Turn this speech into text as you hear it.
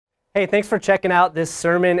Hey, thanks for checking out this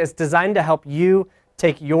sermon. It's designed to help you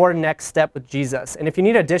take your next step with Jesus. And if you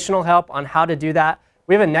need additional help on how to do that,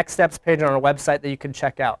 we have a Next Steps page on our website that you can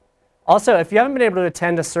check out. Also, if you haven't been able to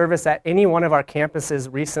attend a service at any one of our campuses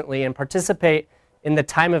recently and participate in the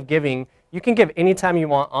time of giving, you can give anytime you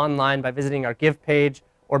want online by visiting our Give page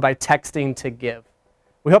or by texting to give.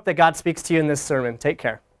 We hope that God speaks to you in this sermon. Take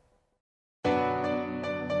care.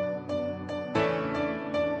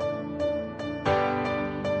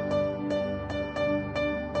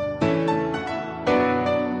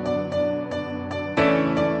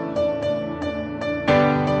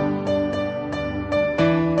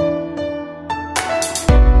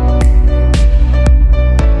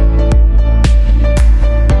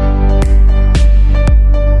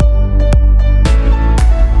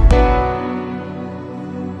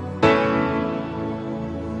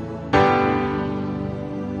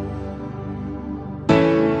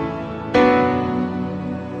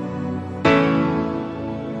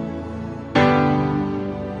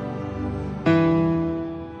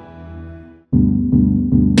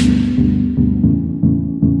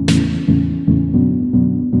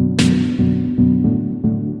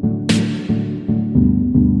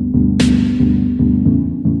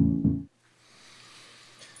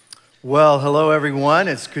 Well, hello everyone.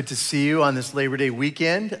 It's good to see you on this Labor Day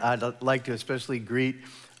weekend. I'd like to especially greet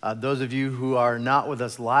those of you who are not with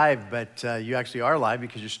us live, but you actually are live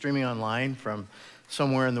because you're streaming online from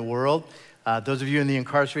somewhere in the world. Those of you in the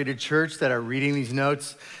Incarcerated Church that are reading these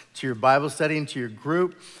notes to your Bible study and to your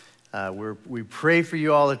group, we pray for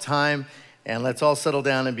you all the time. And let's all settle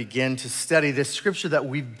down and begin to study this scripture that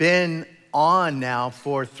we've been on now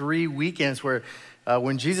for 3 weekends where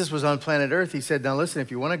when Jesus was on planet Earth, he said, now listen,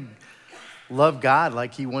 if you want to love God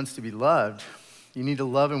like he wants to be loved, you need to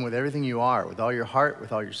love him with everything you are, with all your heart,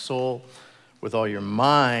 with all your soul, with all your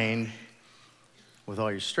mind, with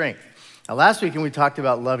all your strength. Now, last weekend we talked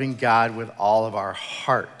about loving God with all of our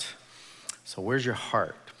heart. So where's your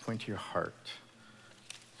heart? Point to your heart.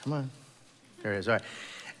 Come on. There it is. All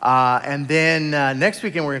right. And then next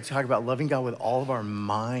weekend we're going to talk about loving God with all of our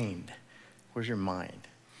mind. Where's your mind?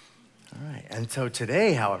 All right. And so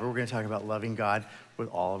today, however, we're going to talk about loving God with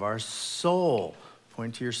all of our soul.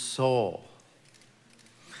 Point to your soul.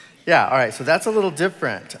 Yeah, all right, so that's a little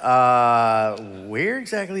different. Where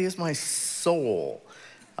exactly is my soul?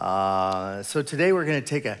 So today we're going to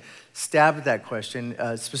take a stab at that question,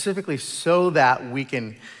 specifically so that we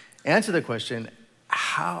can answer the question,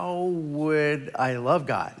 how would I love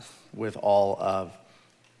God with all of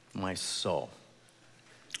my soul?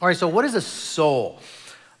 All right, so what is a soul?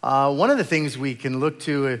 One of the things we can look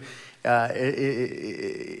to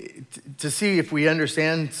see if we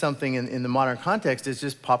understand something in the modern context is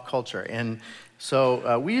just pop culture. And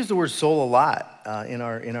so we use the word soul a lot in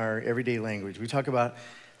our everyday language. We talk about,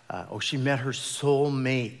 she met her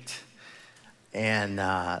soulmate. And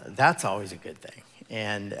that's always a good thing.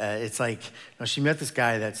 And it's like, she met this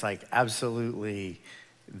guy that's like absolutely,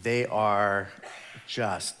 they are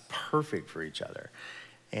just perfect for each other.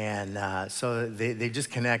 And so they just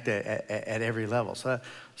connect at every level. So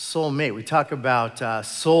soulmate, we talk about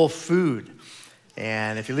soul food.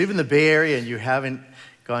 And if you live in the Bay Area and you haven't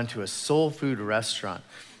gone to a soul food restaurant,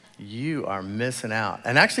 you are missing out.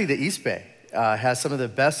 And actually the East Bay has some of the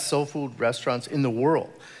best soul food restaurants in the world.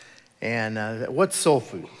 And what's soul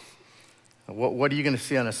food? What are you going to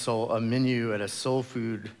see on a menu at a soul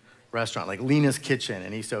food restaurant, like Lena's Kitchen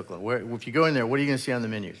in East Oakland? If you go in there, what are you going to see on the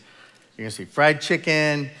menu? You're going to see fried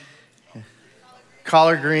chicken,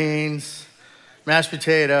 collard greens, mashed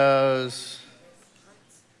potatoes.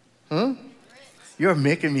 You're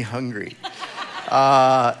making me hungry.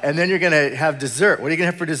 And then you're going to have dessert. What are you going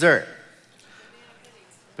to have for dessert?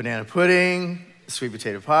 Banana pudding, sweet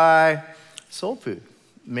potato pie, soul food.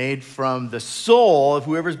 Made from the soul of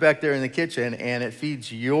whoever's back there in the kitchen, and it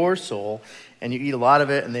feeds your soul, and you eat a lot of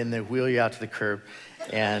it, and then they wheel you out to the curb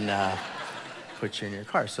and put you in your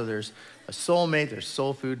car. So there's a soulmate, there's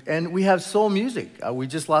soul food, and we have soul music. We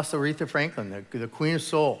just lost Aretha Franklin, the Queen of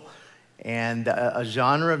Soul, and a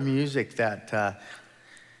genre of music that,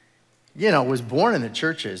 was born in the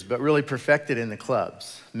churches, but really perfected in the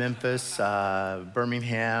clubs. Memphis,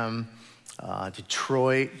 Birmingham,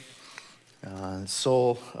 Detroit,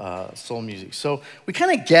 soul music. So we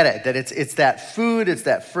kind of get it, that it's that food, it's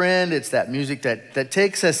that friend, it's that music that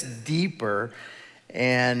takes us deeper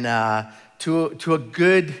and to a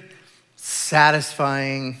good,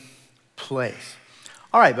 satisfying place.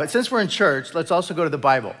 All right, but since we're in church, let's also go to the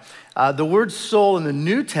Bible. The word soul in the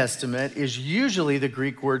New Testament is usually the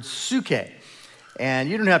Greek word suke. And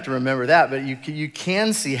you don't have to remember that, but you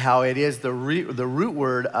can see how it is the root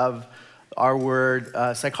word of our word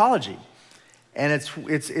psychology. And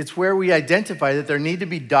it's where we identify that there need to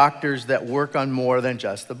be doctors that work on more than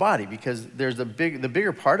just the body, because there's the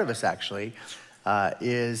bigger part of us actually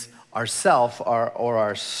is our self or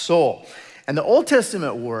our soul. And the Old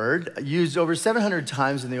Testament word used over 700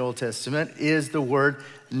 times in the Old Testament is the word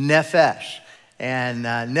nephesh. And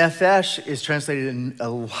nephesh is translated in a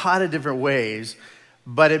lot of different ways,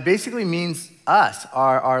 but it basically means us,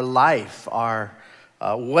 our life,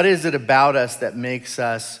 what is it about us that makes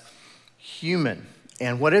us human?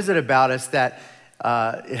 And what is it about us that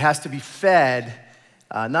it has to be fed,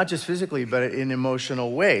 not just physically, but in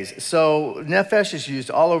emotional ways? So nephesh is used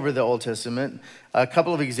all over the Old Testament. A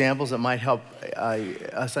couple of examples that might help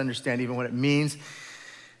us understand even what it means.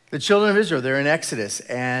 The children of Israel, they're in Exodus,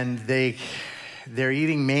 and they're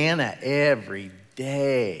eating manna every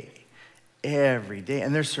day, and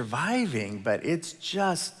they're surviving, but it's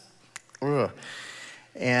just, ugh.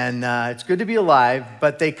 And it's good to be alive,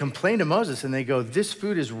 but they complain to Moses and they go, this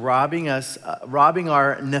food is robbing us, robbing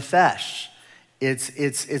our nephesh.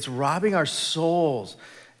 It's robbing our souls.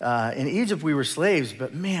 In Egypt, we were slaves,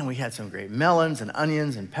 but man, we had some great melons and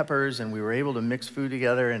onions and peppers, and we were able to mix food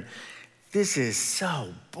together, and this is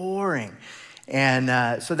so boring.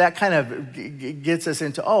 And so that kind of gets us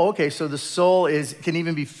into, okay, so the soul can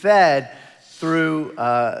even be fed through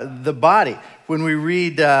the body. When we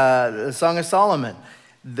read the Song of Solomon,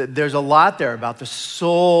 there's a lot there about the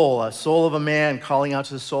soul, a soul of a man calling out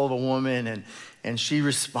to the soul of a woman, and she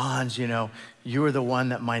responds, you are the one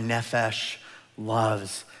that my nephesh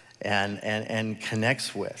loves and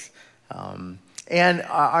connects with. And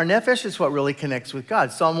our nephesh is what really connects with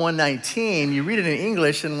God. Psalm 119, you read it in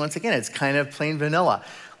English, and once again, it's kind of plain vanilla.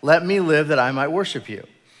 Let me live that I might worship you.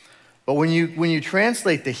 But when you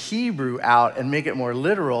translate the Hebrew out and make it more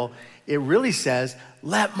literal, it really says,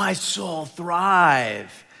 let my soul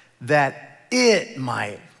thrive that it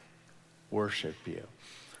might worship you.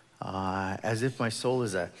 As if my soul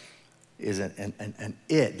is an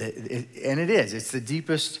it. And it is. It's the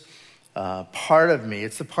deepest part of me.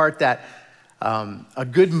 It's the part that a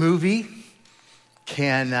good movie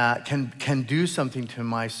can do something to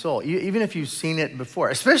my soul, even if you've seen it before,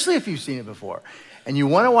 especially if you've seen it before, and you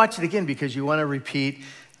want to watch it again because you want to repeat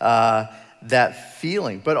that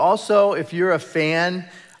feeling. But also, if you're a fan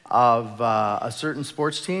of a certain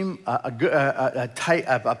sports team, a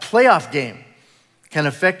playoff game can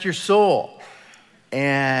affect your soul,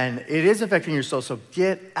 and it is affecting your soul. So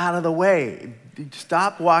get out of the way.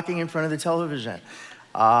 Stop walking in front of the television.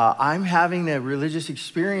 I'm having a religious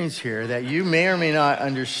experience here that you may or may not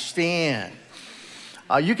understand.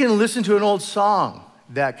 You can listen to an old song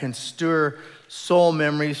that can stir soul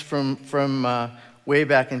memories from way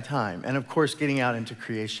back in time. And of course, getting out into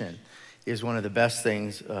creation is one of the best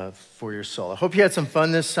things for your soul. I hope you had some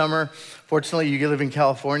fun this summer. Fortunately, you live in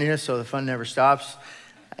California, so the fun never stops.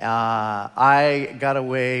 Brenda and I got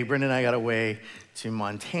away to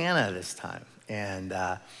Montana this time. And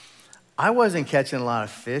I wasn't catching a lot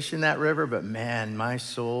of fish in that river, but man, my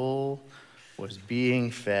soul was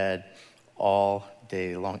being fed all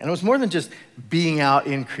day long. And it was more than just being out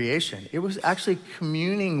in creation. It was actually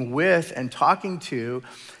communing with and talking to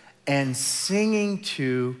and singing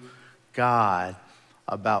to God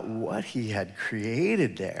about what he had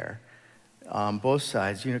created there on both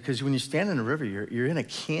sides. Because when you stand in a river, you're in a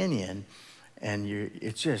canyon, and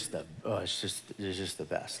it's just the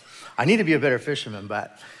best. I need to be a better fisherman,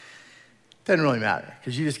 but it doesn't really matter,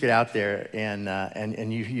 because you just get out there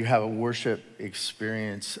and you have a worship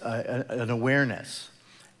experience, an awareness,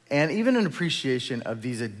 and even an appreciation of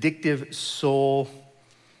these addictive soul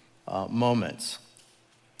moments.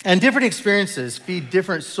 And different experiences feed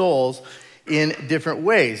different souls in different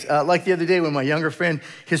ways. Like the other day when my younger friend,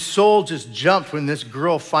 his soul just jumped when this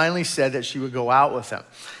girl finally said that she would go out with him.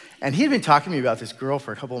 And he'd been talking to me about this girl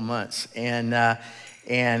for a couple of months, and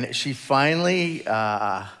she finally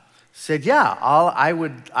said, yeah, I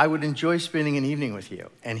would enjoy spending an evening with you.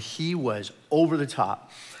 And he was over the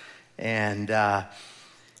top. And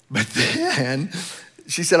but then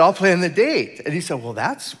she said, I'll plan the date. And he said, well,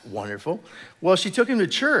 that's wonderful. Well, she took him to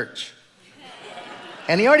church.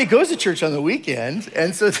 And he already goes to church on the weekend.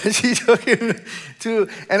 And so she took him to,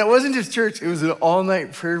 and it wasn't just church, it was an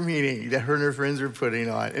all-night prayer meeting that her and her friends were putting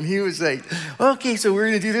on. And he was like, okay, so we're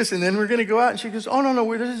going to do this, and then we're going to go out. And she goes, oh,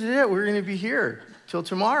 no, this is it. We're going to be here till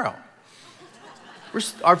tomorrow.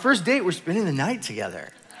 Our first date, we're spending the night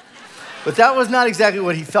together. But that was not exactly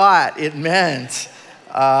what he thought it meant.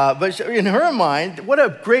 But in her mind, what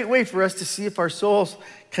a great way for us to see if our souls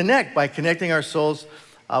connect, by connecting our souls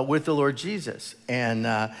with the Lord Jesus.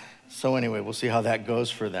 And so anyway, we'll see how that goes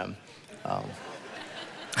for them.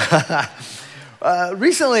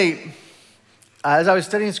 Recently, as I was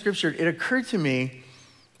studying scripture, it occurred to me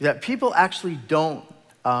that people actually don't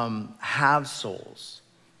have souls.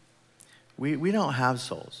 We don't have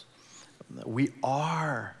souls. We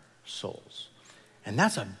are souls. And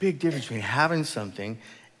that's a big difference between having something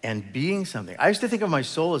and being something. I used to think of my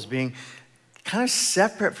soul as being kind of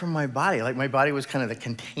separate from my body. Like my body was kind of the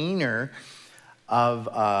container of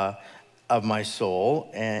my soul.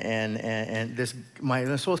 And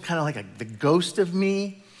my soul is kind of like the ghost of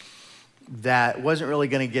me that wasn't really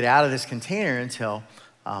going to get out of this container until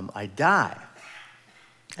I die.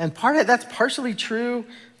 And that's partially true.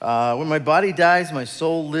 When my body dies, my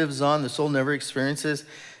soul lives on. The soul never experiences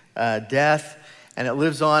death, and it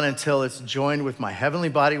lives on until it's joined with my heavenly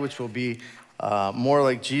body, which will be more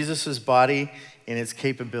like Jesus's body in its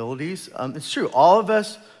capabilities. It's true. All of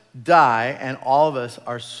us die, and all of us,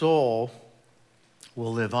 our soul,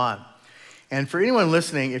 will live on. And for anyone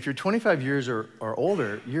listening, if you're 25 years or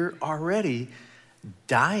older, you're already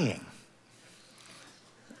dying,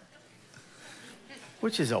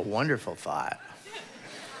 which is a wonderful thought.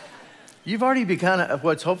 You've already begun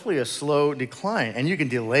what's hopefully a slow decline, and you can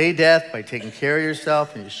delay death by taking care of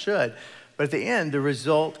yourself, and you should, but at the end, the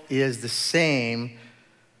result is the same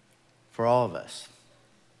for all of us,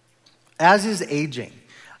 as is aging.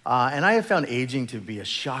 And I have found aging to be a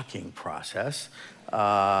shocking process,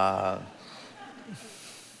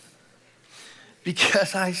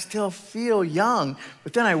 because I still feel young,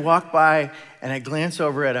 but then I walk by and I glance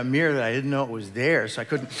over at a mirror that I didn't know it was there, so I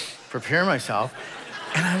couldn't prepare myself.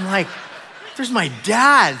 And I'm like, there's my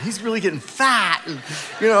dad. He's really getting fat. And,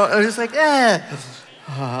 I'm just like,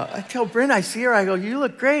 I tell Brenda, I see her, I go, you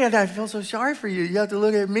look great, and I feel so sorry for you. You have to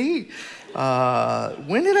look at me.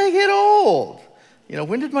 When did I get old?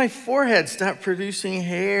 When did my forehead stop producing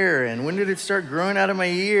hair? And when did it start growing out of my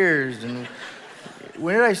ears? And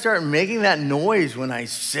when did I start making that noise when I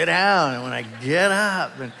sit down and when I get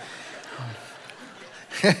up? And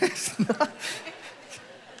it's not,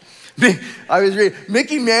 I was reading,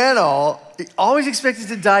 Mickey Mantle always expected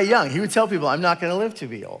to die young. He would tell people, I'm not going to live to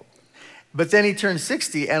be old. But then he turned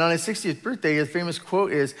 60, and on his 60th birthday, his famous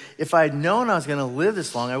quote is, if I had known I was going to live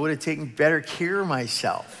this long, I would have taken better care of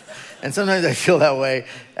myself. And sometimes I feel that way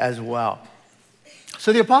as well.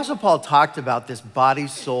 So the Apostle Paul talked about this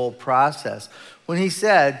body-soul process when he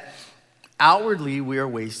said, outwardly, we are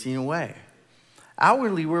wasting away.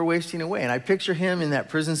 Outwardly, we're wasting away. And I picture him in that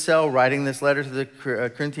prison cell writing this letter to the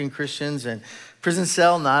Corinthian Christians. And prison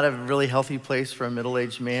cell, not a really healthy place for a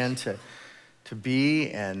middle-aged man to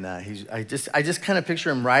be. And I just kind of picture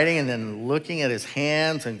him writing and then looking at his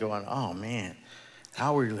hands and going, oh, man,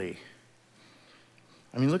 outwardly.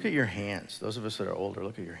 I mean, look at your hands. Those of us that are older,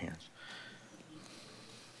 look at your hands.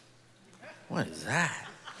 What is that?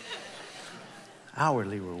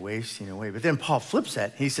 Outwardly, we're wasting away. But then Paul flips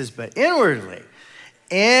that. He says, but inwardly,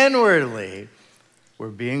 we're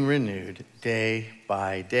being renewed day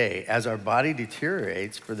by day. As our body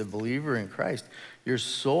deteriorates for the believer in Christ, your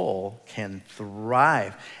soul can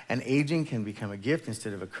thrive. And aging can become a gift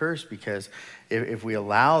instead of a curse, because if we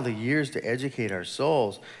allow the years to educate our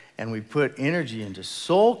souls and we put energy into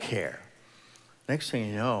soul care, next thing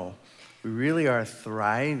you know, we really are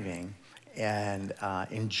thriving and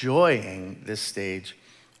enjoying this stage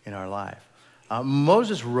in our life.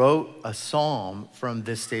 Moses wrote a psalm from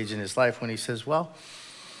this stage in his life when he says, well,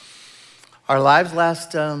 our lives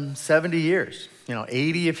last 70 years,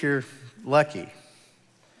 80 if you're lucky.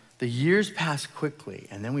 The years pass quickly,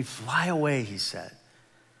 and then we fly away, he said.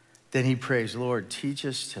 Then he prays, Lord, teach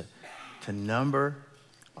us to number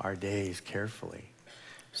our days carefully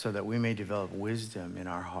so that we may develop wisdom in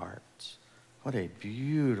our hearts. What a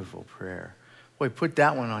beautiful prayer. Boy, put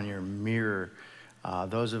that one on your mirror.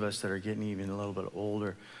 Those of us that are getting even a little bit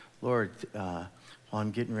older, Lord, while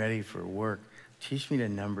I'm getting ready for work, teach me to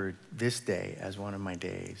number this day as one of my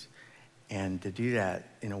days, and to do that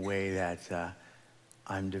in a way that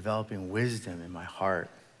I'm developing wisdom in my heart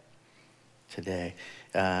today.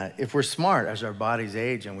 If we're smart, as our bodies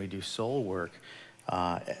age and we do soul work,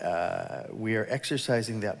 we are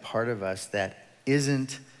exercising that part of us that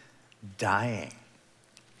isn't dying,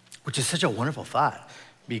 which is such a wonderful thought,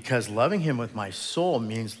 because loving him with my soul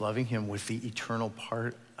means loving him with the eternal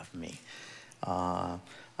part of me.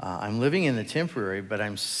 I'm living in the temporary, but I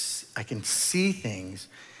can see things,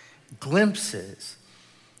 glimpses,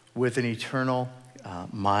 with an eternal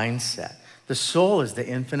mindset. The soul is the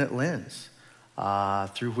infinite lens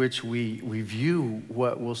through which we view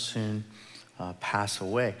what will soon pass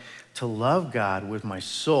away. To love God with my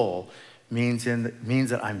soul means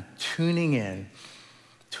that I'm tuning in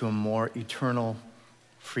to a more eternal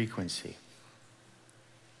frequency.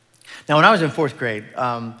 Now, when I was in fourth grade,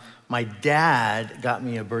 my dad got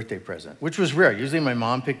me a birthday present, which was rare. Usually my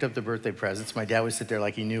mom picked up the birthday presents. My dad would sit there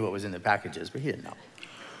like he knew what was in the packages, but he didn't know.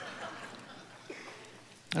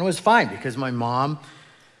 And it was fine because my mom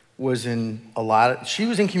was she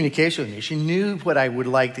was in communication with me. She knew what I would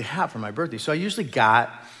like to have for my birthday. So I usually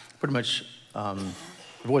got pretty much,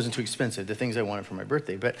 it wasn't too expensive, the things I wanted for my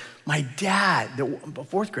birthday. But my dad,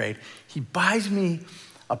 fourth grade, he buys me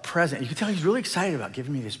a present. You can tell he's really excited about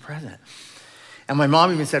giving me this present. And my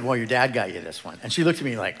mom even said, well, your dad got you this one. And she looked at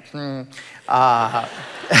me like, I'm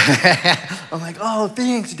like, oh,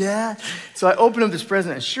 thanks, Dad. So I opened up this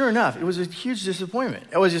present, and sure enough, it was a huge disappointment.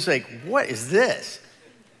 I was just like, what is this?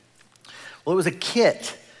 Well, it was a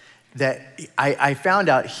kit that I found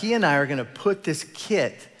out he and I are going to put this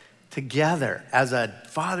kit together as a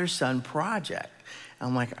father-son project. And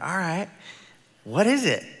I'm like, all right, what is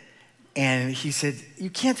it? And he said, you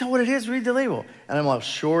can't tell what it is, read the label. And I'm like,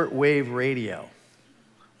 shortwave radio.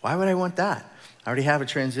 Why would I want that? I already have a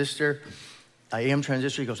transistor, AM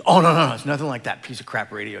transistor. He goes, oh, no, it's nothing like that piece of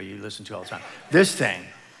crap radio you listen to all the time. This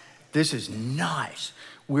is nice.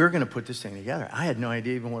 We're going to put this thing together. I had no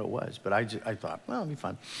idea even what it was, but I thought, well, it'll be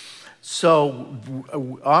fun. So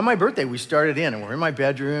on my birthday, we started in, and we're in my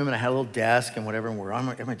bedroom, and I had a little desk and whatever, and we're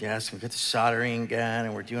at my desk, and we got the soldering gun,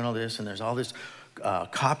 and we're doing all this, and there's all this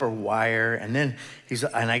copper wire, and then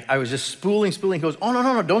I was just spooling. He goes, oh,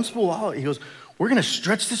 no, don't spool all of it. He goes, we're going to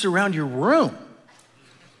stretch this around your room.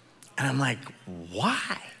 And I'm like,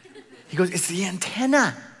 why? He goes, it's the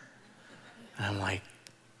antenna. And I'm like,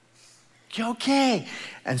 okay.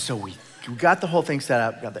 And so we got the whole thing set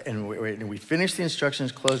up, and we finished the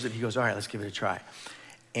instructions, closed it. He goes, all right, let's give it a try.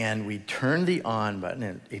 And we turned the on button,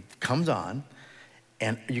 and it comes on,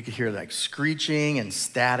 and you could hear like screeching and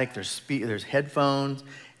static. There's headphones,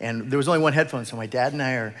 and there was only one headphone, so my dad and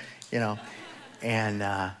I are, and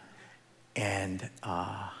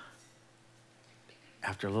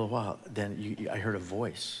after a little while, then I heard a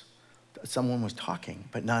voice. Someone was talking,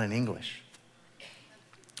 but not in English.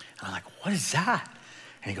 And I'm like, what is that?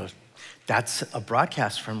 And he goes, that's a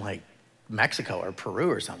broadcast from like Mexico or Peru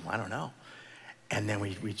or something, I don't know. And then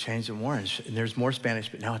we changed it more, and there's more Spanish,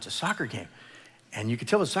 but now it's a soccer game. And you could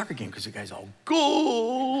tell it's a soccer game because the guy's all,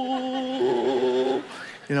 goal!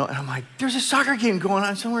 And I'm like, there's a soccer game going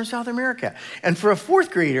on somewhere in South America. And for a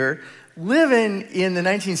fourth grader living in the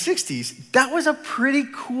 1960s, that was a pretty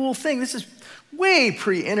cool thing. This is way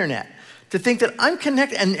pre-internet. To think that I'm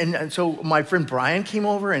connected, and so my friend Brian came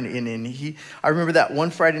over, and I remember that one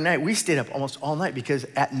Friday night, we stayed up almost all night because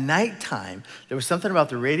at nighttime, there was something about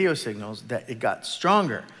the radio signals that it got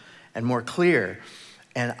stronger and more clear.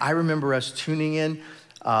 And I remember us tuning in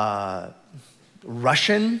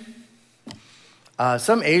Russian,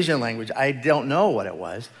 some Asian language, I don't know what it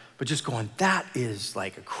was, but just going, that is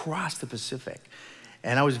like across the Pacific.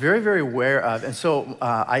 And I was very, very aware of, and so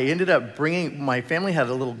I ended up my family had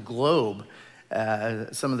a little globe,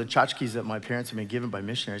 some of the tchotchkes that my parents had been given by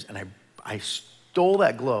missionaries, and I stole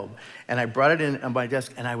that globe, and I brought it in on my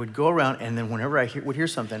desk, and I would go around, and then whenever I would hear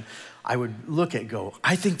something, I would look at go,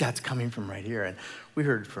 I think that's coming from right here. And we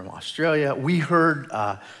heard from Australia. We heard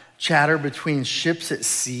chatter between ships at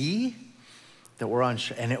sea that were on,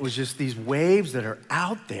 and it was just these waves that are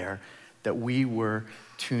out there that we were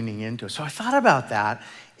tuning into. So I thought about that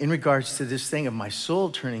in regards to this thing of my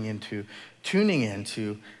soul tuning into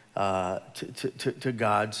to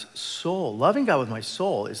God's soul. Loving God with my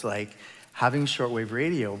soul is like having shortwave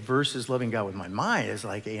radio versus loving God with my mind is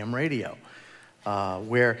like AM radio,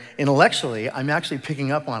 where intellectually I'm actually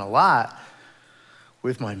picking up on a lot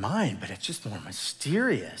with my mind, but it's just more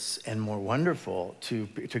mysterious and more wonderful to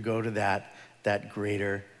go to that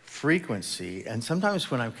greater frequency. And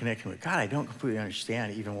sometimes when I'm connecting with God, I don't completely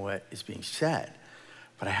understand even what is being said.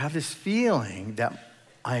 But I have this feeling that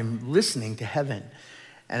I'm listening to heaven,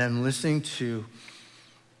 and I'm listening to,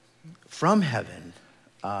 from heaven,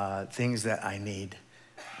 things that I need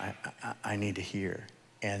to hear.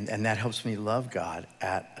 And that helps me love God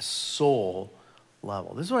at a soul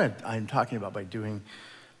level. This is what I'm talking about by doing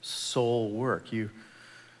soul work.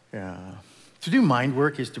 To do mind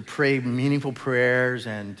work is to pray meaningful prayers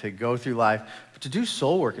and to go through life. But to do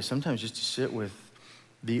soul work is sometimes just to sit with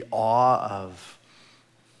the awe of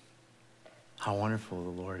how wonderful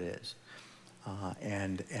the Lord is,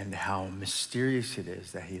 and how mysterious it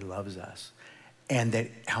is that he loves us, and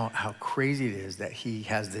that how crazy it is that he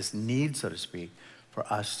has this need, so to speak, for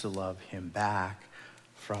us to love him back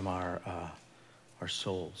from our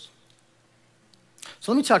souls.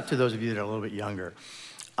 So let me talk to those of you that are a little bit younger.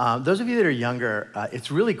 Those of you that are younger,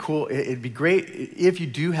 it's really cool. It'd be great if you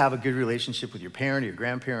do have a good relationship with your parent or your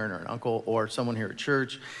grandparent or an uncle or someone here at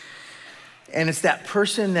church. And it's that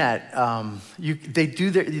person that they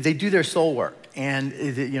do their soul work, and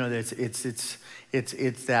it's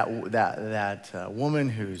that woman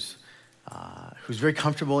who's very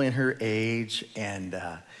comfortable in her age,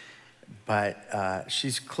 but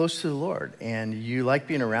she's close to the Lord, and you like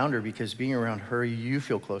being around her because being around her, you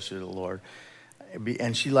feel closer to the Lord,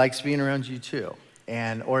 and she likes being around you too.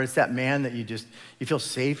 Or it's that man that you feel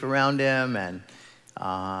safe around him, and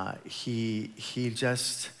he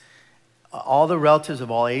just. All the relatives of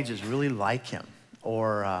all ages really like him.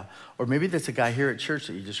 Or maybe that's a guy here at church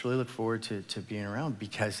that you just really look forward to being around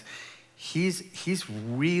because he's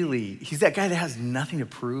that guy that has nothing to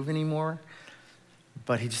prove anymore,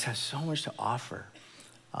 but he just has so much to offer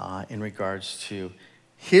in regards to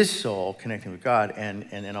his soul connecting with God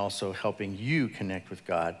and also helping you connect with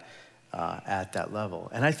God at that level.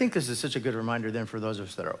 And I think this is such a good reminder then for those of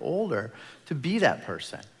us that are older to be that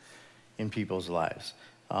person in people's lives.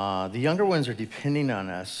 The younger ones are depending on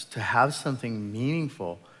us to have something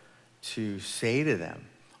meaningful to say to them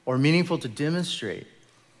or meaningful to demonstrate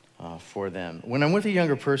for them. When I'm with a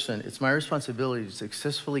younger person, it's my responsibility to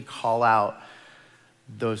successfully call out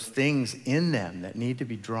those things in them that need to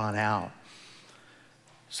be drawn out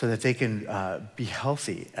so that they can be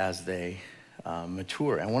healthy as they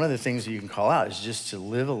mature. And one of the things that you can call out is just to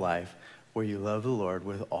live a life where you love the Lord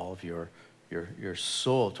with all of your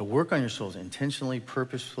soul, to work on your souls intentionally,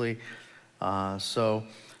 purposefully, so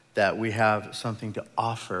that we have something to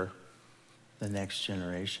offer the next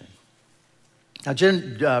generation. Now,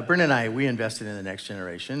 Brenda and I, we invested in the next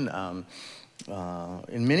generation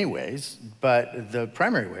in many ways, but the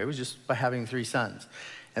primary way was just by having 3 sons.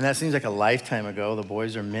 And that seems like a lifetime ago. The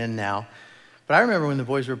boys are men now. But I remember when the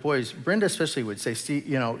boys were boys, Brenda especially would say, Steve,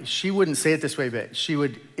 she wouldn't say it this way, but she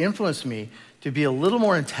would influence me to be a little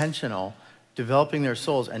more intentional developing their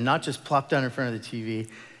souls and not just plop down in front of the TV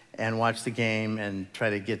and watch the game and try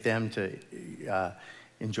to get them to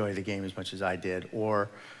enjoy the game as much as I did or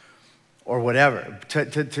whatever.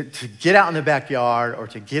 To get out in the backyard or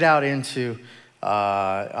to get out into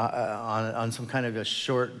on some kind of a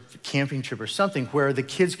short camping trip or something where the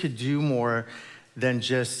kids could do more than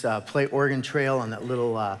just play Oregon Trail on that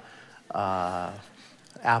little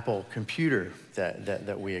Apple computer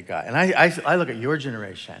that we had got. And I look at your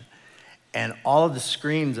generation and all of the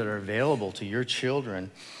screens that are available to your children.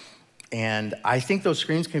 And I think those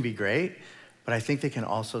screens can be great, but I think they can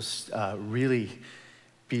also really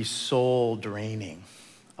be soul draining.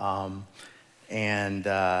 I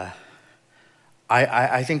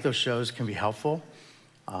think those shows can be helpful.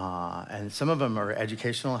 And some of them are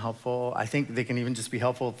educational and helpful. I think they can even just be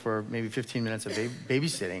helpful for maybe 15 minutes of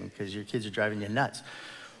babysitting because your kids are driving you nuts.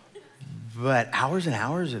 But hours and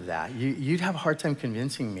hours of that, you'd have a hard time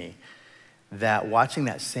convincing me that watching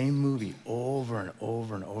that same movie over and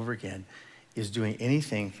over and over again is doing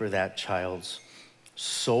anything for that child's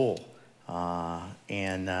soul.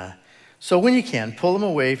 So when you can, pull them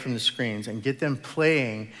away from the screens and get them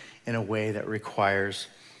playing in a way that requires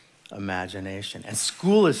imagination. And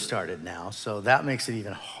school has started now, so that makes it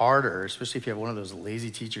even harder, especially if you have one of those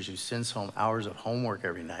lazy teachers who sends home hours of homework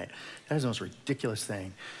every night. That is the most ridiculous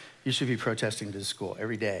thing. You should be protesting to the school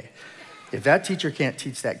every day. If that teacher can't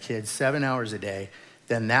teach that kid 7 hours a day,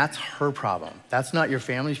 then that's her problem. That's not your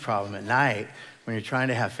family's problem at night when you're trying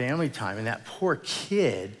to have family time. And that poor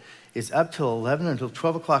kid is up till 11 until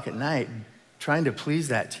 12 o'clock at night trying to please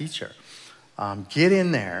that teacher. Get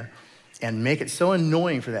in there and make it so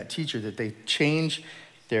annoying for that teacher that they change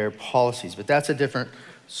their policies. But that's a different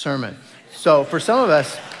sermon. So for some of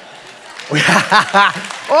us,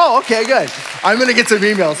 oh, okay, good. I'm gonna get some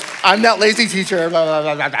emails. I'm that lazy teacher, blah, blah,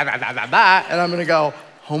 blah, blah, blah, blah, blah, blah, and I'm gonna go,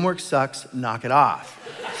 homework sucks, knock it off.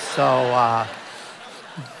 So,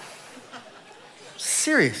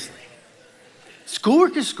 seriously,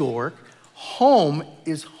 schoolwork is schoolwork, home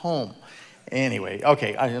is home. Anyway,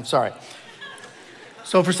 okay, I'm sorry.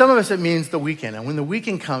 So for some of us, it means the weekend. And when the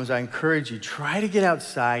weekend comes, I encourage you, try to get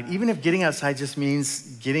outside, even if getting outside just means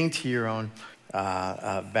getting to your own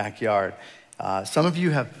backyard. Some of you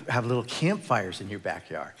have little campfires in your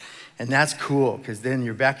backyard. And that's cool, because then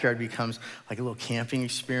your backyard becomes like a little camping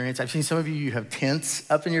experience. I've seen some of you have tents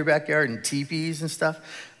up in your backyard and teepees and stuff.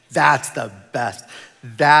 That's the best.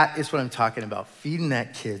 That is what I'm talking about, feeding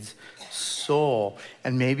that kid's soul.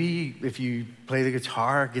 And maybe if you play the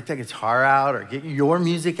guitar, get that guitar out or get your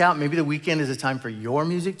music out. Maybe the weekend is a time for your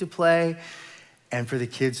music to play and for the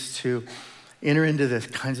kids to enter into the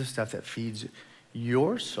kinds of stuff that feeds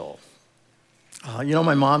your soul.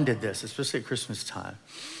 My mom did this, especially at Christmas time.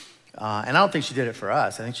 And I don't think she did it for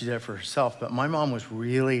us. I think she did it for herself. But my mom was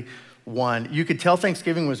really one. You could tell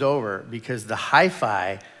Thanksgiving was over because the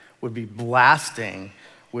hi-fi would be blasting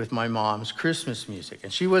with my mom's Christmas music.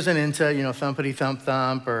 And she wasn't into, Thumpity Thump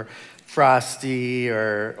Thump or Frosty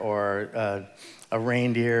or a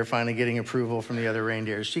reindeer finally getting approval from the other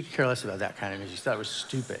reindeers. She could care less about that kind of music. She thought it was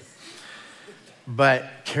stupid. But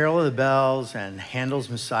Carol of the Bells and Handel's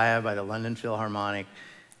Messiah by the London Philharmonic,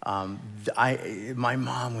 my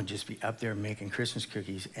mom would just be up there making Christmas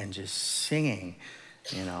cookies and just singing,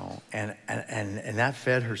 and that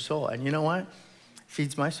fed her soul. And you know what? It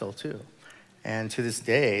feeds my soul too. And to this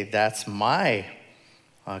day, that's my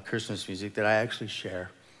Christmas music that I actually share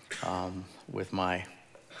with my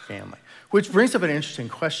family. Which brings up an interesting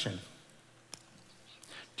question.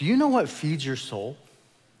 Do you know what feeds your soul?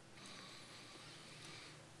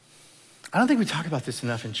 I don't think we talk about this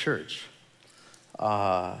enough in church.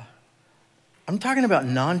 I'm talking about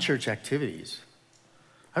non-church activities.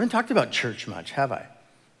 I haven't talked about church much, have I?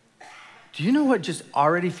 Do you know what just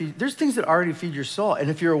already feeds? There's things that already feed your soul, and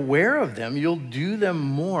if you're aware of them, you'll do them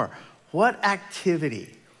more. What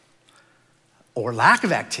activity or lack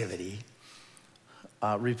of activity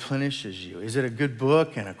replenishes you? Is it a good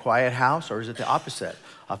book and a quiet house, or is it the opposite?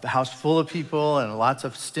 A house full of people and lots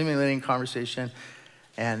of stimulating conversation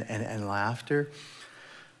and laughter?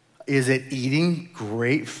 Is it eating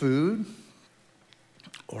great food,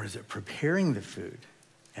 or is it preparing the food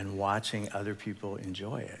and watching other people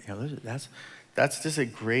enjoy it? That's just a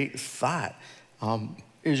great thought.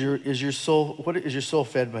 Is your soul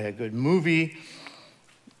fed by a good movie,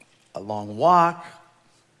 a long walk,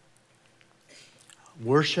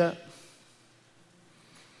 worship?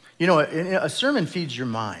 A sermon feeds your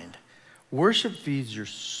mind. Worship feeds your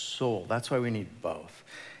soul. That's why we need both.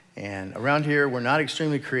 And around here, we're not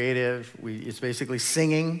extremely creative. It's basically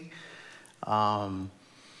singing.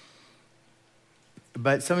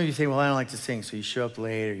 But some of you say, well, I don't like to sing, so you show up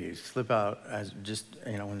late or you slip out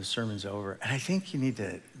when the sermon's over. And I think you need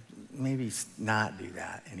to maybe not do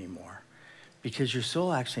that anymore, because your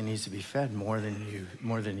soul actually needs to be fed more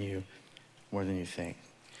than you think.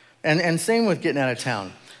 And same with getting out of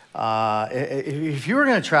town. If you were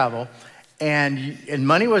going to travel and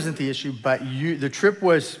money wasn't the issue, but the trip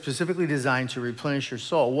was specifically designed to replenish your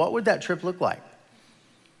soul, what would that trip look like?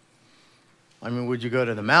 I mean, would you go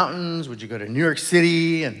to the mountains? Would you go to New York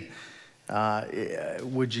City? And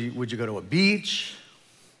would you go to a beach?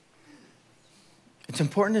 It's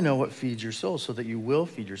important to know what feeds your soul so that you will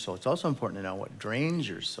feed your soul. It's also important to know what drains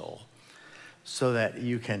your soul so that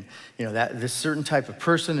you can, this certain type of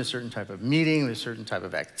person, this certain type of meeting, this certain type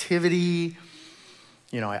of activity.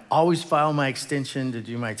 I always file my extension to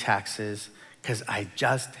do my taxes because I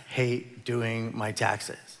just hate doing my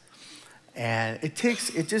taxes. And it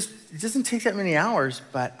doesn't take that many hours,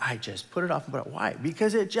 but I just put it off and put it. Why?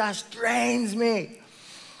 Because it just drains me.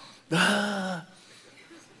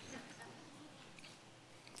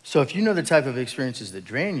 So if you know the type of experiences that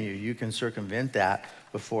drain you, you can circumvent that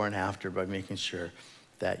before and after by making sure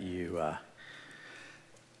that you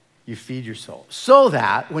feed your soul. So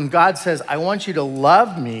that when God says, I want you to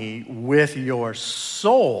love me with your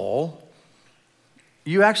soul,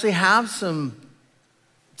 you actually have some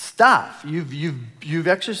stuff. You've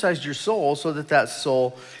exercised your soul so that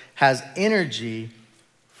soul has energy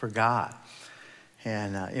for God.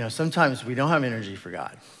 And sometimes we don't have energy for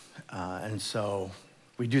God, and so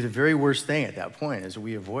we do the very worst thing at that point is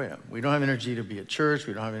we avoid Him. We don't have energy to be at church.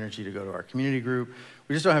 We don't have energy to go to our community group.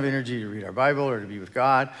 We just don't have energy to read our Bible or to be with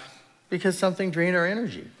God because something drained our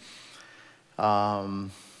energy.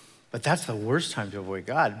 But that's the worst time to avoid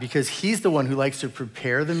God because He's the one who likes to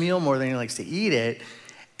prepare the meal more than He likes to eat it.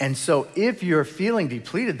 And so if you're feeling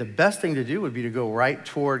depleted, the best thing to do would be to go right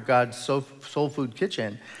toward God's soul food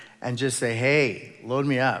kitchen and just say, hey, load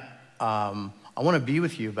me up. I want to be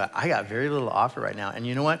with you, but I got very little to offer right now. And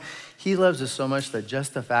you know what? He loves us so much that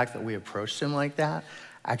just the fact that we approached Him like that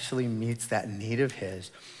actually meets that need of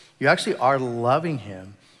His. You actually are loving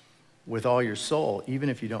Him with all your soul, even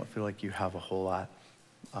if you don't feel like you have a whole lot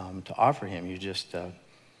to offer Him. You just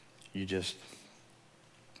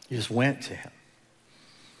went to Him.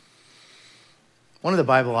 One of the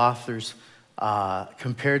Bible authors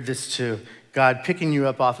compared this to God picking you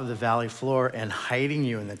up off of the valley floor and hiding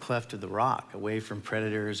you in the cleft of the rock, away from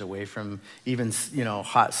predators, away from even,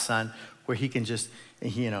 hot sun, where He can just,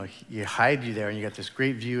 you hide you there and you got this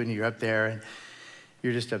great view and you're up there and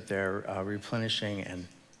you're just up there replenishing and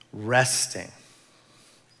resting.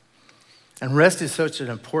 And rest is such an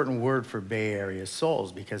important word for Bay Area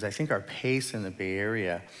souls because I think our pace in the Bay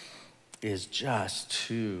Area is just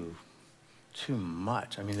too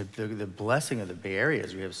much. I mean, the blessing of the Bay Area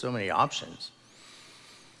is we have so many options.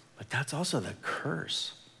 But that's also the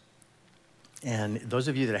curse. And those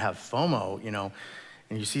of you that have FOMO,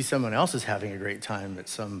 and you see someone else is having a great time at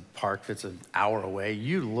some park that's an hour away,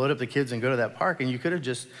 you load up the kids and go to that park, and you could have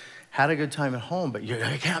just had a good time at home, but you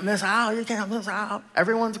can't miss out, you can't miss out.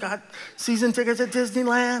 Everyone's got season tickets at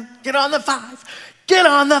Disneyland. Get on the 5. Get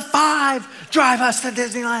on the 5. Drive us to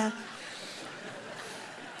Disneyland.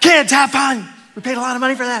 Kids, have fun. We paid a lot of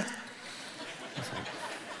money for that.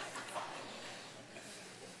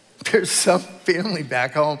 There's some family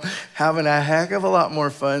back home having a heck of a lot more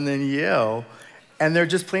fun than you, and they're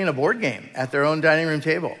just playing a board game at their own dining room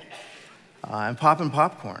table and popping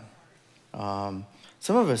popcorn.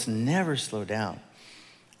 Some of us never slow down,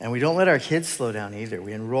 and we don't let our kids slow down either.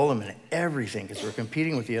 We enroll them in everything because we're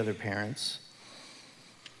competing with the other parents,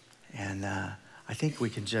 and I think we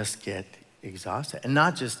can just get exhausted. And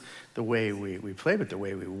not just the way we play, but the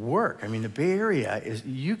way we work. I mean, the Bay Area is,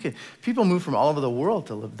 people move from all over the world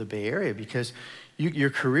to live in the Bay Area because your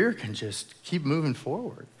career can just keep moving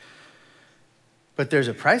forward. But there's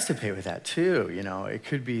a price to pay with that too. You know, it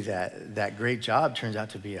could be that great job turns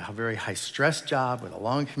out to be a very high stress job with a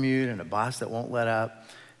long commute and a boss that won't let up.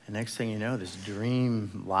 And next thing you know, this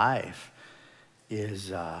dream life is,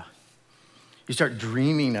 you start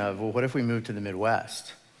dreaming of, well, what if we moved to the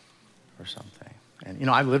Midwest or something? And you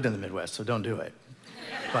know, I've lived in the Midwest, so don't do it.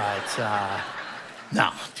 But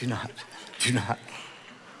no, do not.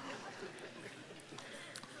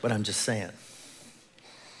 But I'm just saying,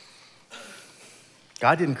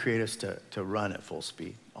 God didn't create us to run at full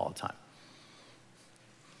speed all the time.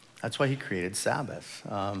 That's why he created Sabbath.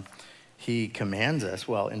 He commands us,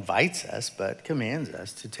 well, invites us, but commands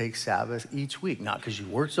us to take Sabbath each week. Not because you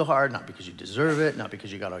worked so hard, not because you deserve it, not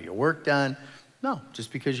because you got all your work done. No,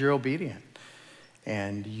 just because you're obedient.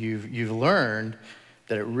 And you've learned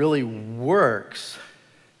that it really works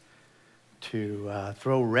to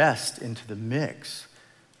throw rest into the mix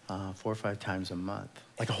 4 or 5 times a month,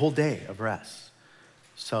 like a whole day of rest.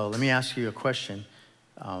 So let me ask you a question.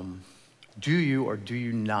 Do you or do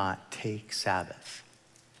you not take Sabbath?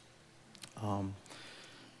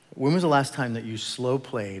 When was the last time that you slow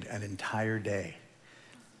played an entire day?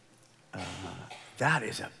 That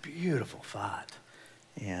is a beautiful thought.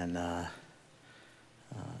 And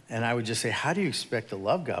I would just say, how do you expect to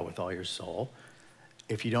love God with all your soul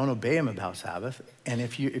if you don't obey him about Sabbath, and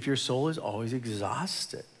if your soul is always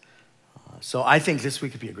exhausted? So I think this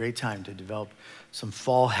week could be a great time to develop some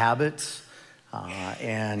fall habits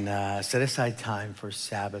and set aside time for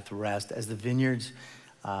Sabbath rest. As the vineyards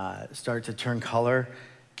start to turn color,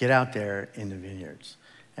 get out there in the vineyards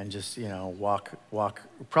and just, you know, walk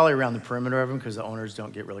probably around the perimeter of them because the owners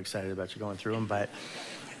don't get really excited about you going through them, but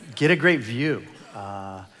get a great view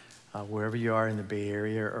wherever you are in the Bay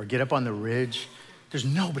Area, or get up on the ridge. There's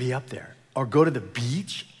nobody up there. Or go to the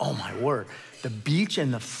beach. Oh my word. The beach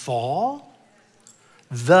in the fall,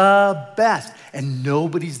 the best. And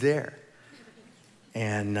nobody's there.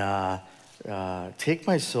 And take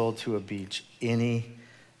my soul to a beach any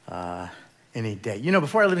day. You know,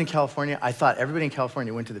 before I lived in California, I thought everybody in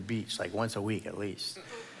California went to the beach like once a week at least.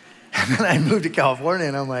 And then I moved to California,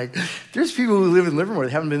 and I'm like, there's people who live in Livermore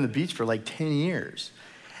that haven't been to the beach for like 10 years.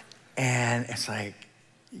 And it's like,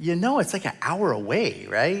 you know, it's like an hour away,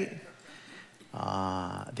 right?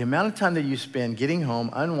 The amount of time that you spend getting home,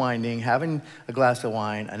 unwinding, having a glass of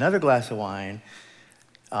wine, another glass of wine,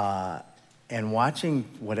 and watching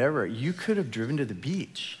whatever, you could have driven to the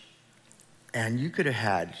beach. And you could have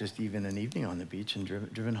had just even an evening on the beach and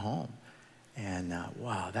driven home. And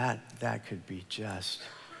wow, that could be just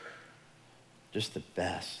the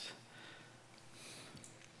best.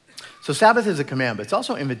 So Sabbath is a command, but it's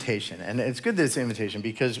also invitation. And it's good that it's an invitation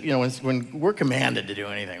because, you know, when we're commanded to do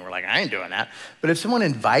anything, we're like, I ain't doing that. But if someone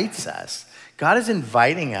invites us, God is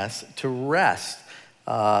inviting us to rest.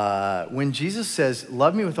 When Jesus says,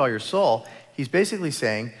 love me with all your soul, he's basically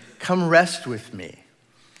saying, come rest with me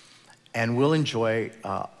and we'll enjoy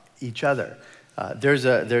each other. There's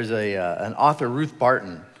an author, Ruth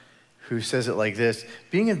Barton, who says it like this: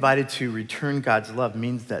 being invited to return God's love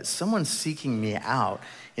means that someone's seeking me out,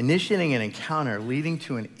 initiating an encounter, leading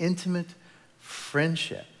to an intimate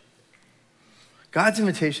friendship. God's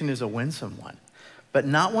invitation is a winsome one, but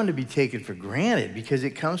not one to be taken for granted because it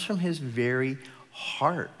comes from his very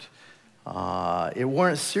heart. It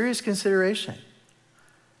warrants serious consideration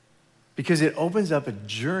because it opens up a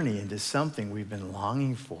journey into something we've been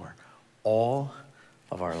longing for all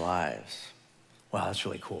of our lives. Wow, that's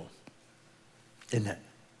really cool, isn't it?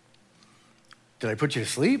 Did I put you to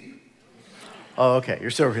sleep? Oh, okay,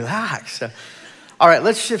 you're so relaxed. All right,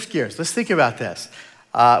 let's shift gears. Let's think about this.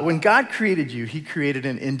 When God created you, he created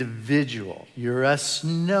an individual. You're a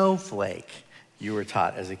snowflake, you were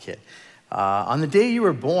taught as a kid. On the day you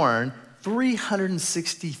were born,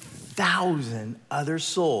 360,000 other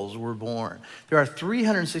souls were born. There are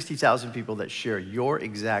 360,000 people that share your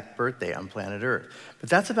exact birthday on planet Earth. But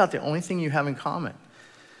that's about the only thing you have in common.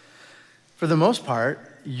 For the most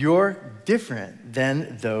part, you're different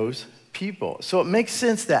than those people. So it makes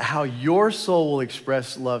sense that how your soul will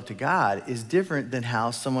express love to God is different than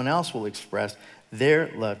how someone else will express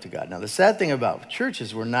their love to God. Now, the sad thing about church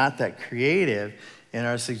is we're not that creative in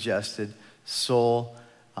our suggested soul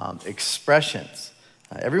expressions.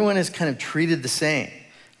 Everyone is kind of treated the same.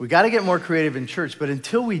 We got to get more creative in church, but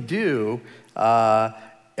until we do,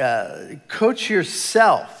 coach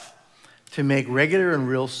yourself to make regular and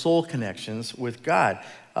real soul connections with God.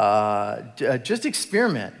 Just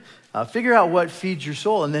experiment. Figure out what feeds your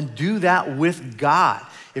soul and then do that with God.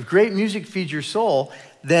 If great music feeds your soul,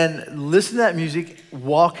 then listen to that music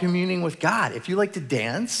while communing with God. If you like to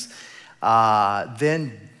dance,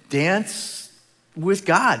 then dance with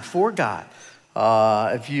God, for God.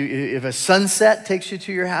 If a sunset takes you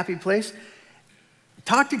to your happy place,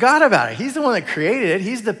 talk to God about it. He's the one that created it.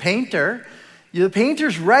 He's the painter. The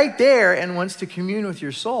painter's right there and wants to commune with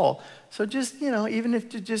your soul. So just, even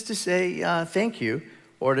if just to say thank you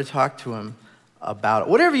or to talk to him about it.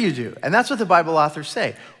 Whatever you do. And that's what the Bible authors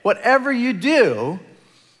say. Whatever you do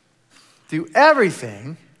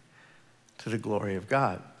everything to the glory of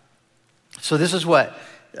God. So this is what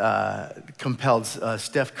compelled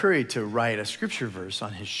Steph Curry to write a scripture verse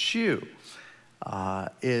on his shoe.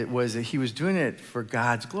 It was that he was doing it for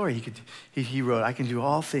God's glory. He wrote, I can do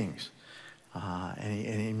all things. And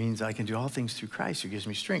it means I can do all things through Christ who gives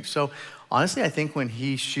me strength. So honestly, I think when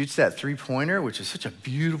he shoots that three-pointer, which is such a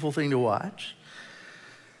beautiful thing to watch,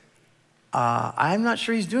 I'm not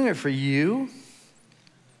sure he's doing it for you.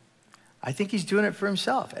 I think he's doing it for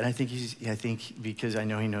himself. And I think because I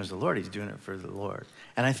know he knows the Lord, he's doing it for the Lord.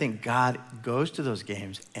 And I think God goes to those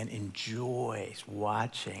games and enjoys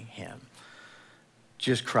watching him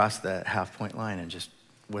just cross the half-point line and just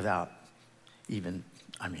without even,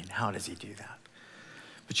 how does he do that?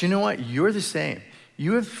 But you know what? You're the same.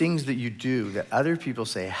 You have things that you do that other people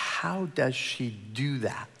say, how does she do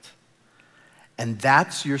that? And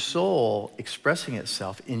that's your soul expressing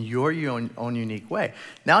itself in your own unique way.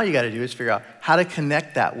 Now all you got to do is figure out how to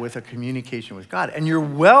connect that with a communication with God. And you're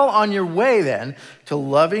well on your way then to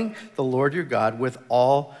loving the Lord your God with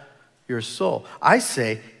all your soul. I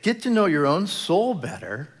say, get to know your own soul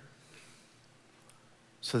better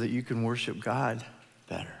so that you can worship God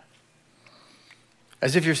better.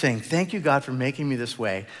 As if you're saying, thank you, God, for making me this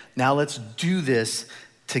way. Now let's do this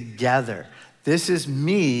together. This is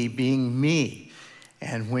me being me.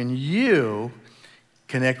 And when you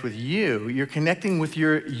connect with you, you're connecting with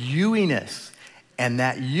your you-iness. And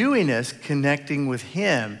that you-iness connecting with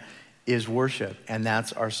him is worship. And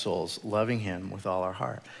that's our souls, loving him with all our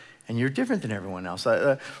heart. And you're different than everyone else.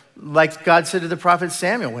 Like God said to the prophet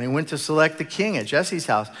Samuel when he went to select the king at Jesse's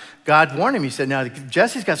house, God warned him. He said, now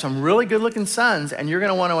Jesse's got some really good-looking sons, and you're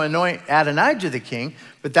going to want to anoint Adonijah the king,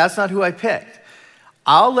 but that's not who I picked.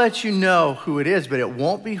 I'll let you know who it is, but it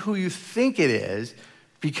won't be who you think it is.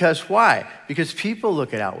 Because why? Because people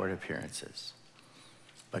look at outward appearances.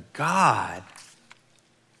 But God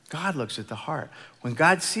looks at the heart. When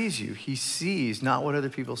God sees you, he sees not what other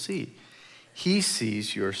people see. He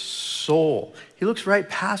sees your soul. He looks right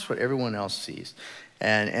past what everyone else sees.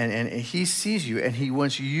 And he sees you, and he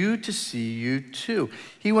wants you to see you too.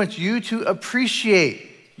 He wants you to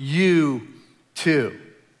appreciate you too.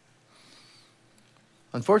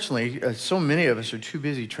 Unfortunately, so many of us are too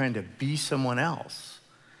busy trying to be someone else.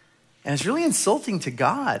 And it's really insulting to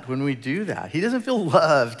God when we do that. He doesn't feel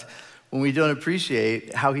loved when we don't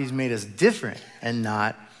appreciate how he's made us different and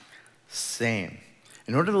not same.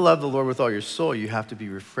 In order to love the Lord with all your soul, you have to be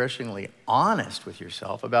refreshingly honest with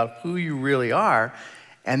yourself about who you really are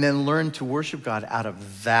and then learn to worship God out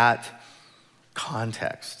of that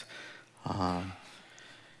context.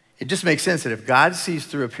 It just makes sense that if God sees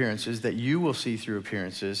through appearances, that you will see through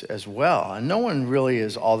appearances as well. And no one really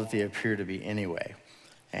is all that they appear to be anyway.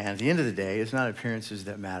 And at the end of the day, it's not appearances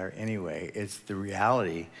that matter anyway. It's the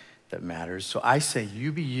reality that matters. So I say,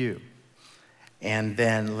 you be you. And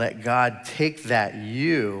then let God take that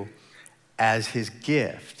you as his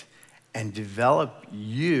gift and develop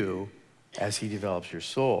you as he develops your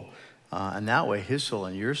soul. And that way, his soul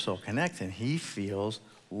and your soul connect, and he feels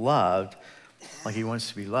loved like he wants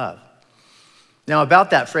to be loved. Now,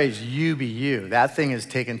 about that phrase, you be you, that thing is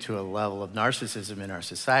taken to a level of narcissism in our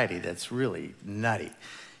society that's really nutty.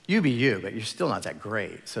 You be you, but you're still not that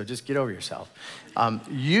great, so just get over yourself.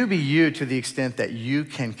 You be you to the extent that you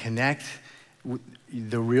can connect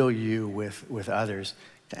the real you with others.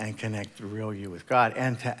 and connect the real you with God,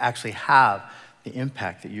 and to actually have the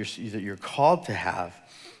impact that you're called to have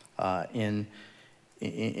in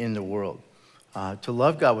the world. To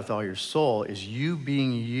love God with all your soul is you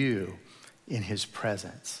being you in his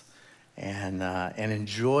presence and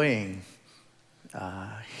enjoying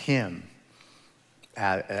him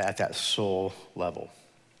at that soul level.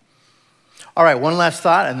 All right, one last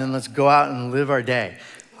thought, and then let's go out and live our day.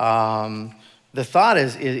 The thought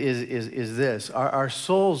is this: our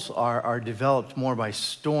souls are developed more by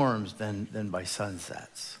storms than by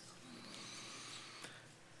sunsets.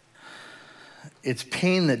 It's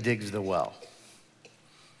pain that digs the well.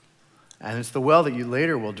 And it's the well that you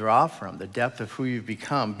later will draw from, the depth of who you've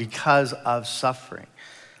become because of suffering.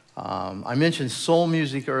 I mentioned soul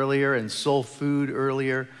music earlier and soul food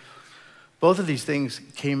earlier. Both of these things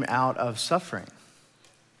came out of suffering.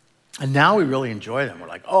 And now we really enjoy them. We're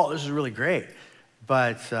like, oh, this is really great.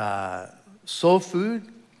 But soul food,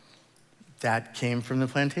 that came from the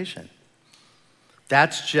plantation.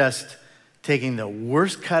 That's just taking the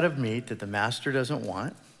worst cut of meat that the master doesn't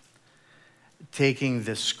want, taking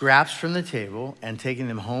the scraps from the table and taking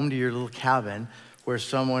them home to your little cabin where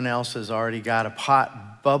someone else has already got a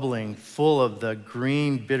pot bubbling full of the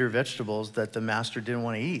green, bitter vegetables that the master didn't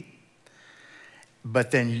want to eat.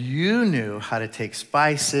 But then you knew how to take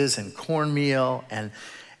spices and cornmeal and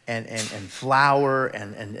flour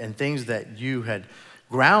and things that you had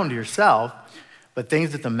ground yourself, but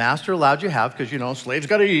things that the master allowed you to have because, slaves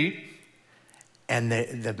got to eat. And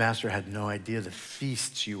the master had no idea the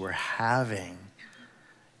feasts you were having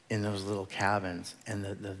in those little cabins and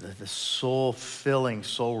the soul-filling,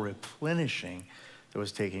 soul-replenishing that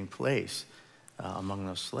was taking place among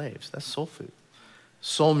those slaves. That's soul food.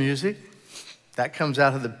 Soul music, that comes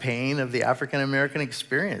out of the pain of the African-American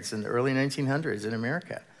experience in the early 1900s in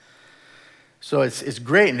America. So it's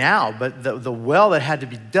great now, but the well that had to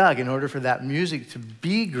be dug in order for that music to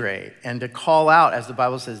be great and to call out, as the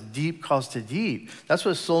Bible says, deep calls to deep, that's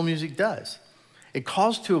what soul music does. It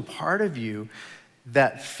calls to a part of you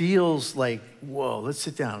that feels like, whoa, let's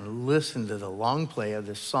sit down and listen to the long play of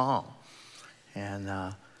this song.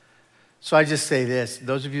 And so I just say this,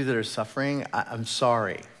 those of you that are suffering, I'm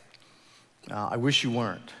sorry. I wish you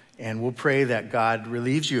weren't. And we'll pray that God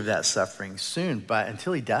relieves you of that suffering soon, but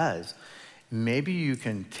until he does, maybe you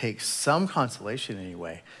can take some consolation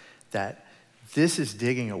anyway that this is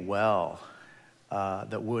digging a well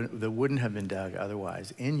that wouldn't have been dug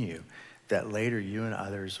otherwise in you, that later you and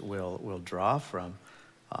others will draw from.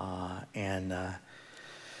 And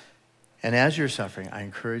as you're suffering, I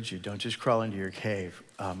encourage you, don't just crawl into your cave.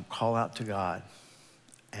 Call out to God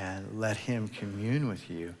and let him commune with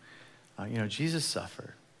you. Jesus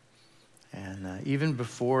suffered. And even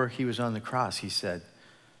before he was on the cross, he said,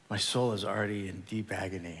 my soul is already in deep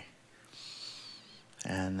agony.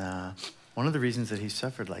 And one of the reasons that he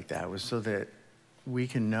suffered like that was so that we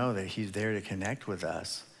can know that he's there to connect with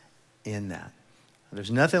us in that.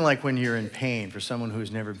 There's nothing like when you're in pain for someone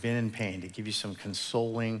who's never been in pain to give you some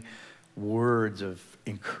consoling words of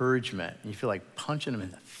encouragement. You feel like punching them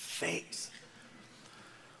in the face.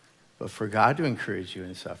 But for God to encourage you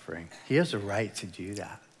in suffering, he has a right to do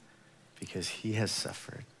that because he has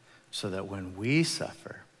suffered so that when we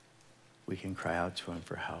suffer, we can cry out to him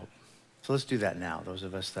for help. So let's do that now, those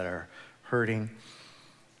of us that are hurting,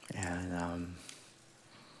 and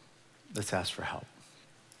let's ask for help.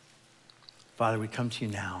 Father, we come to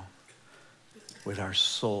you now with our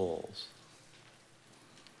souls.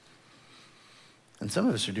 And some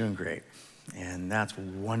of us are doing great, and that's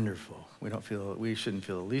wonderful. We shouldn't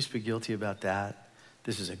feel the least bit guilty about that.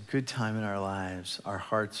 This is a good time in our lives. Our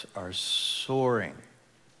hearts are soaring.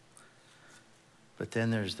 But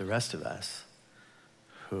then there's the rest of us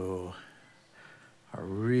who are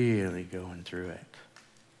really going through it.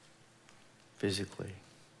 Physically,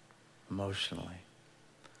 emotionally,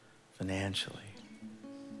 financially,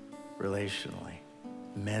 relationally,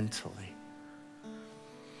 mentally.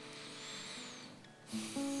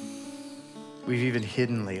 We've even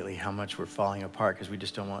hidden lately how much we're falling apart because we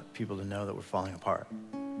just don't want people to know that we're falling apart.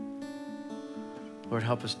 Lord,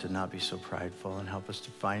 help us to not be so prideful and help us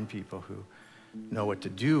to find people who know what to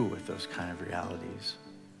do with those kind of realities.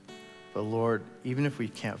 But Lord, even if we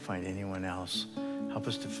can't find anyone else, help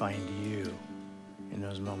us to find you in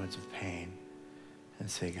those moments of pain and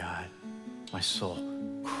say, God, my soul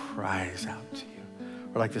cries out to you.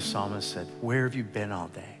 Or like the psalmist said, where have you been all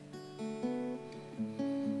day?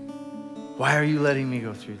 Why are you letting me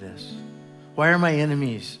go through this? Why are my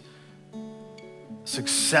enemies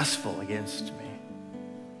successful against me?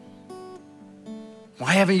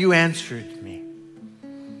 Why haven't you answered me?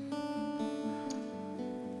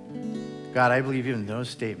 God, I believe even those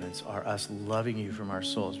statements are us loving you from our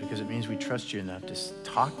souls because it means we trust you enough to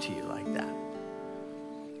talk to you like that.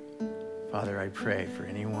 Father, I pray for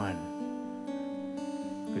anyone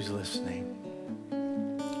who's listening,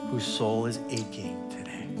 whose soul is aching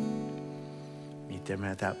today. Meet them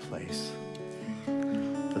at that place.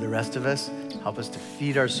 For the rest of us, help us to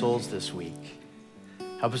feed our souls this week.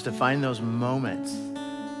 Help us to find those moments,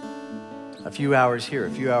 a few hours here,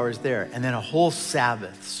 a few hours there, and then a whole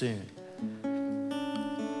Sabbath soon,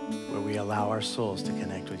 where we allow our souls to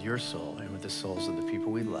connect with your soul and with the souls of the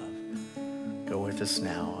people we love. Go with us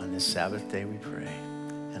now on this Sabbath day, we pray.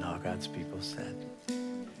 And all God's people said.